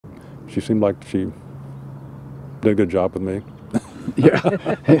she seemed like she did a good job with me. Yeah,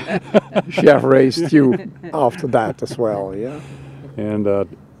 she have raised you after that as well, yeah. And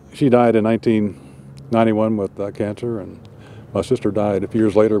she died in 1991 with cancer, and my sister died a few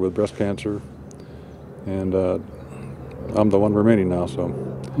years later with breast cancer. And I'm the one remaining now, so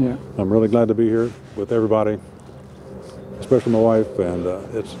yeah. I'm really glad to be here with everybody, especially my wife, and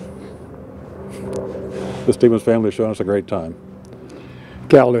the Stevens family is showing us a great time.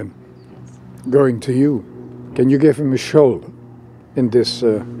 Carolyn, going to you, can you give him a shoulder in this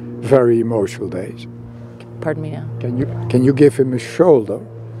very emotional days? Pardon me now? Can you give him a shoulder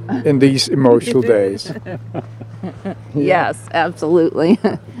in these emotional days? Yes, absolutely.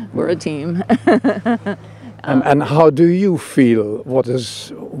 We're a team. And how do you feel what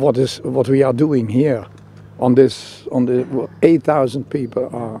we are doing here on the 8,000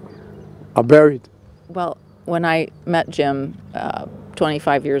 people are buried? Well, when I met Jim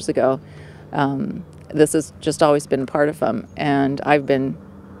 25 years ago, this has just always been part of him, and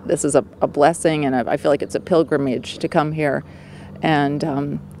this is a blessing, and I feel like it's a pilgrimage to come here.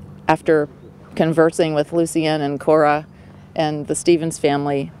 And after conversing with Lucienne and Cora and the Stevens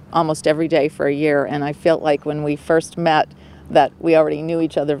family almost every day for a year, and I felt like when we first met that we already knew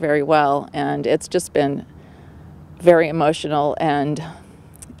each other very well, and it's just been very emotional and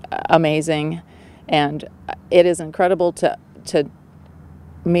amazing, and it is incredible to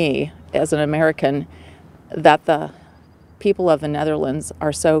me as an American that the people of the Netherlands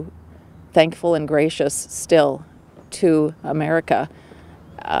are so thankful and gracious still to America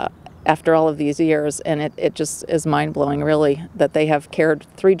after all of these years, and it just is mind-blowing, really, that they have cared,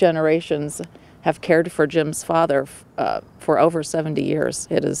 3 generations have cared for Jim's father for over 70 years.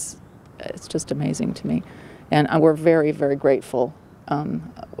 It's just amazing to me, and we're very, very grateful.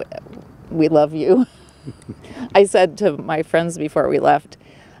 We love you. I said to my friends before we left,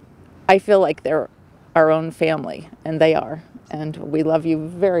 I feel like they're our own family, and they are, and we love you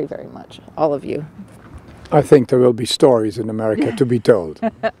very, very much, all of you. I think there will be stories in America to be told.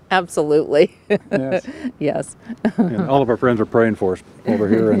 Absolutely. Yes. Yes. And all of our friends are praying for us over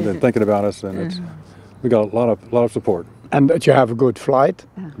here and thinking about us, and we got a lot of support. And that you have a good flight.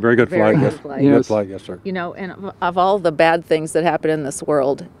 Very good flight. Good Yes. flight. Good flight, yes, sir. You know, and of all the bad things that happen in this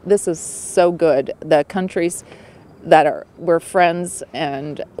world, this is so good. The countries that we're friends,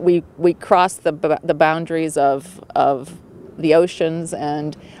 and we cross the boundaries of the oceans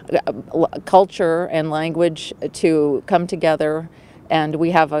and culture and language to come together, and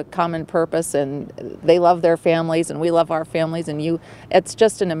we have a common purpose, and they love their families and we love our families, and it's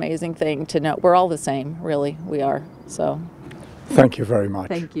just an amazing thing to know we're all the same, really, we are. So thank you very much.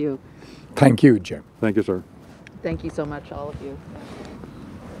 thank you. Thank you, Jim. Thank you, sir. Thank you so much, all of you.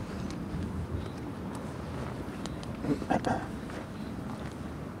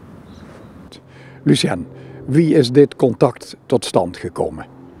 Lucienne, wie is dit contact tot stand gekomen?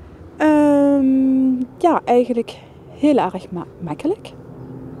 Ja, eigenlijk heel erg makkelijk.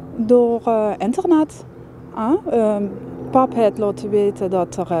 Door internet. Pap heeft laten weten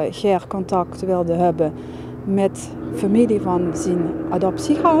dat er geen contact wilde hebben met familie van zijn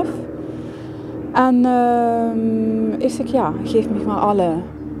adoptiegraf. En ik zeg, ja, geef me maar alle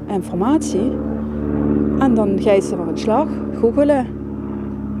informatie. En dan ga je ze aan de slag, googelen,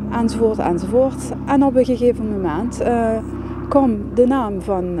 enzovoort, enzovoort. En op een gegeven moment kwam de naam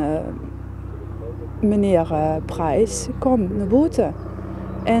van meneer Prijs naar boven.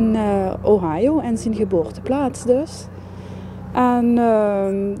 In Ohio, in zijn geboorteplaats dus. En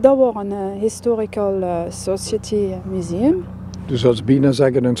dat was een Historical Society Museum. Dus dat is bijna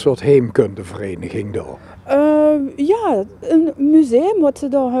zeggen een soort heemkundevereniging daar. Ja, een museum wat ze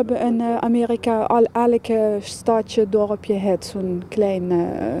daar hebben in Amerika. Elke stadje, dorpje heeft zo'n klein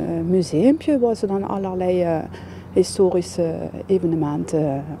museumpje waar ze dan allerlei historische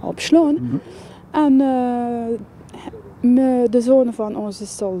evenementen opslaan. Mm-hmm. En de zoon van onze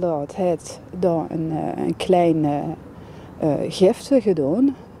soldaat heeft daar een klein gift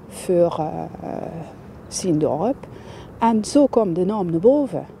gedaan voor zijn dorp. En zo kwam de naam naar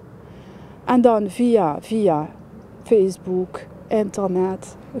boven. En dan via Facebook,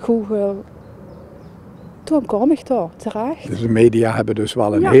 internet, Google, toen kwam ik daar terecht. Dus de media hebben dus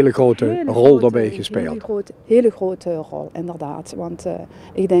wel een hele grote rol daarbij gespeeld. Hele grote rol, inderdaad. Want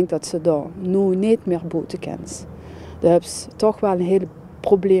ik denk dat ze daar nu niet meer boeten kent. Daar hebben ze toch wel een hele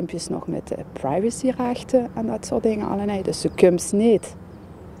probleempjes nog met de privacyrechten en dat soort dingen allemaal. Dus ze komt niet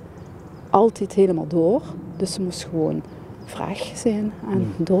altijd helemaal door. Dus ze moest gewoon vraag zijn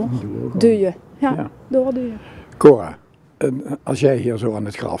en doorduwen. Ja, doorduwen. Cora, als jij hier zo aan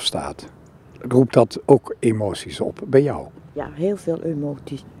het graf staat, roept dat ook emoties op bij jou? Ja, heel veel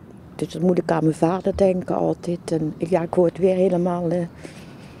emoties. Dus dan moet ik aan mijn vader denken altijd. En ja, ik word weer helemaal...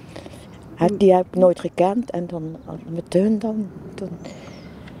 die heb ik nooit gekend. En dan met hun dan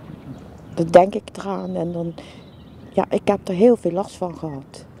denk ik eraan. En dan... Ja, ik heb er heel veel last van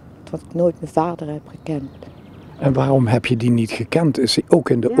gehad. Dat ik nooit mijn vader heb gekend. En waarom heb je die niet gekend? Is hij ook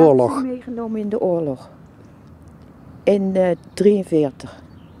in de Ja, oorlog? ik ben meegenomen in de oorlog. In 1943.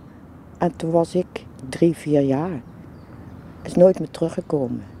 En toen was ik 3, 4 jaar. Is nooit meer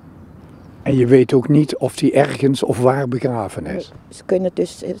teruggekomen. En je weet ook niet of hij ergens of waar begraven is? Nee, ze kunnen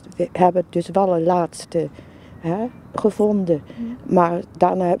dus, we hebben dus wel een laatste gevonden. Maar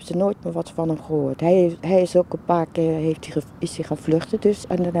daarna hebben ze nooit meer wat van hem gehoord. Hij is ook een paar keer is hij gaan vluchten dus.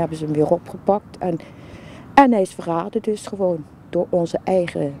 En dan hebben ze hem weer opgepakt. En hij is verraden dus gewoon door onze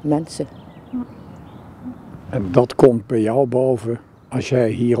eigen mensen. En dat komt bij jou boven als jij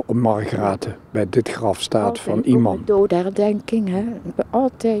hier op Margraten bij dit graf staat Altijd van iemand. Op de dodenherdenking, hè.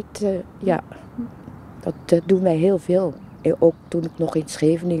 Altijd, ja, dat doet mij heel veel. Ook toen ik nog in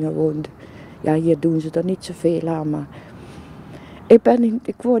Scheveningen woonde. Ja, hier doen ze er niet zoveel aan, maar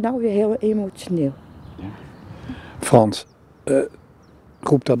ik word nou weer heel emotioneel. Frans,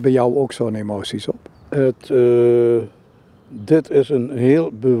 roept dat bij jou ook zo'n emoties op? Dit is een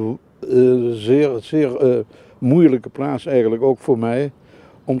heel zeer moeilijke plaats eigenlijk ook voor mij.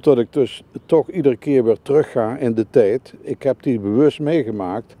 Omdat ik dus toch iedere keer weer terug ga in de tijd. Ik heb die bewust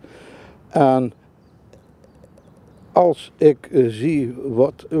meegemaakt. En als ik zie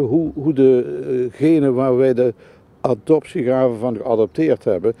hoe degene waar wij de adoptiegraven van geadopteerd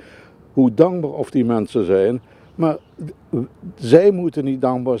hebben, hoe dankbaar of die mensen zijn. Maar zij moeten niet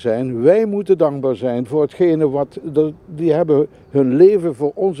dankbaar zijn, wij moeten dankbaar zijn voor hetgene die hebben hun leven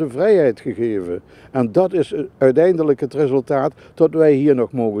voor onze vrijheid gegeven. En dat is uiteindelijk het resultaat dat wij hier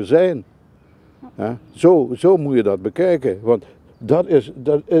nog mogen zijn. Ja, zo moet je dat bekijken, want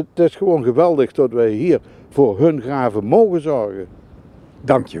het is gewoon geweldig dat wij hier voor hun graven mogen zorgen.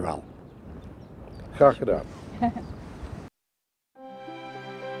 Dank je wel. Graag gedaan.